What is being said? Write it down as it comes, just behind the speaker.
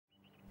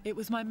It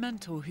was my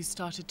mentor who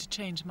started to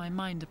change my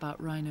mind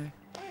about Rhino.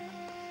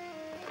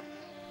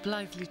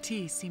 Blithely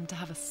T seemed to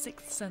have a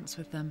sixth sense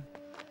with them.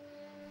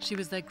 She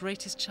was their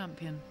greatest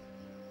champion.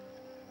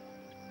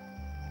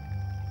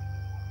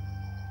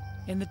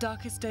 In the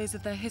darkest days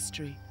of their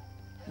history,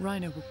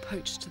 Rhino were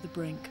poached to the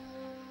brink.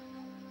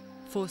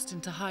 Forced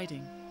into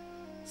hiding,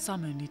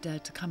 some only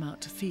dared to come out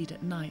to feed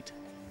at night.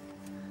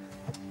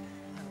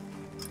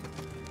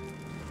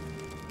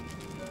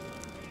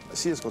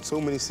 She has got so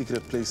many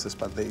secret places,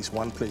 but there is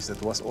one place that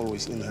was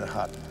always in her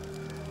heart,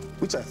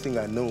 which I think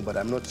I know, but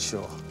I'm not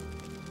sure.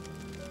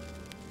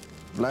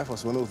 Life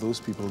was one of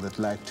those people that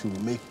like to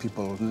make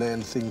people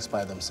learn things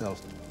by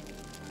themselves.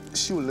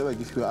 She will never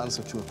give you an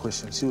answer to a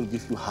question. She will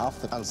give you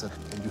half the answer,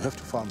 and you have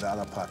to find the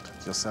other part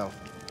yourself.